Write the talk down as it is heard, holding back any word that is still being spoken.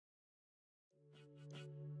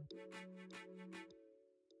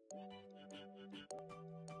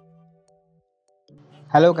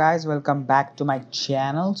Hello guys, welcome back to my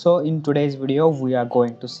channel. So in today's video we are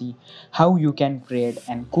going to see how you can create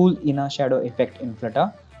an cool inner shadow effect in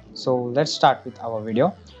Flutter. So let's start with our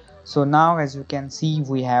video. So now as you can see,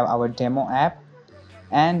 we have our demo app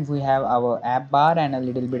and we have our app bar and a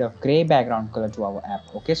little bit of gray background color to our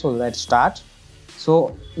app. Okay, so let's start.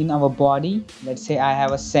 So in our body, let's say I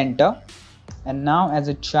have a center, and now as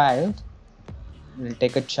a child, we'll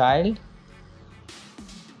take a child.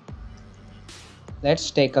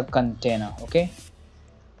 Let's take a container. Okay,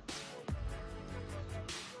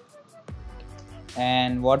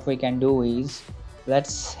 and what we can do is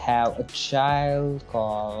let's have a child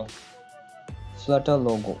called Flutter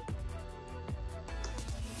logo.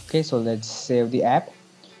 Okay, so let's save the app.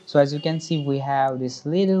 So as you can see, we have this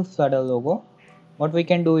little Flutter logo. What we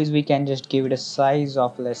can do is we can just give it a size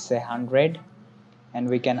of, let's say, 100, and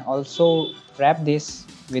we can also wrap this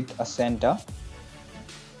with a center.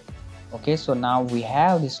 Okay, so now we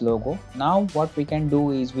have this logo. Now what we can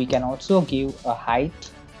do is we can also give a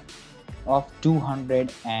height of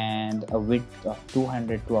 200 and a width of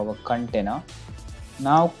 200 to our container.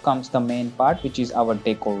 Now comes the main part, which is our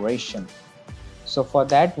decoration. So for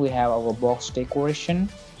that we have our box decoration,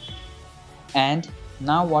 and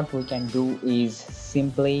now what we can do is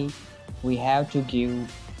simply we have to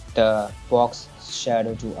give the box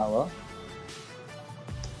shadow to our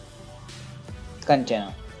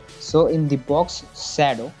container. So in the box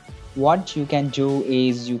shadow, what you can do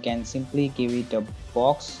is you can simply give it a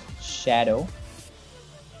box shadow,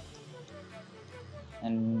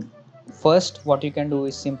 and first what you can do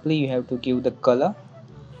is simply you have to give the color,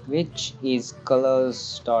 which is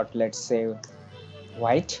colors dot, let's say,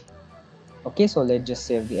 white. Okay, so let's just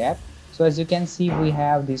save the app. So as you can see, we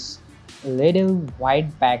have this little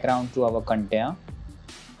white background to our container.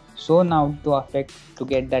 So now to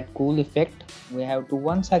get that cool effect, we have to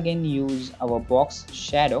once again use our box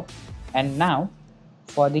shadow, and now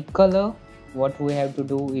for the color, what we have to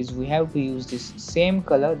do is we have to use this same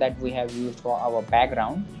color that we have used for our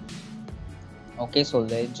background. Okay, so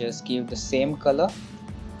let's just give the same color,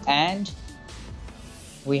 and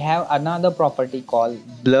we have another property called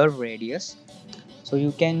blur radius. So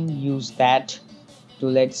you can use that to,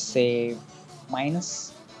 let's say,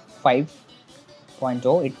 minus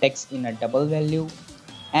 5.0. It takes in a double value,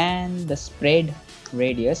 and the spread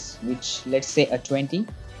radius, which let's say a 20,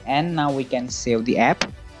 and now we can save the app.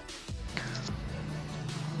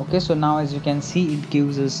 Okay, so now as you can see, it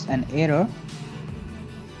gives us an error,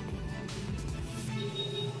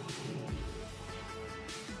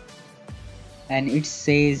 and it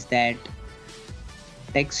says that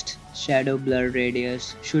text shadow blur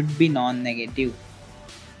radius should be non-negative.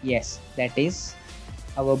 Yes, that is,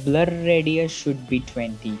 our blur radius should be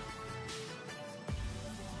 20.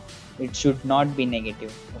 It should not be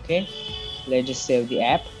negative. Okay, let's just save the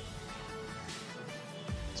app.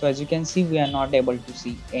 So as you can see, we are not able to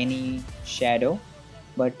see any shadow,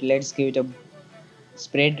 but let's give it a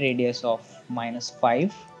spread radius of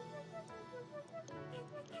 -5,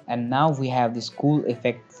 and now we have this cool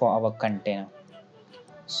effect for our container.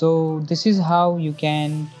 So this is how you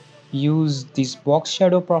can use these box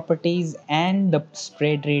shadow properties and the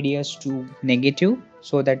spread radius to negative,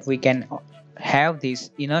 so that we can have this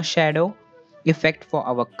inner shadow effect for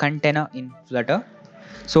our container in Flutter.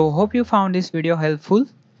 So hope you found this video helpful.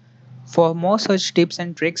 For more such tips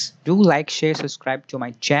and tricks, do like, share, subscribe to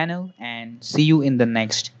my channel, and see you in the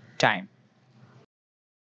next time.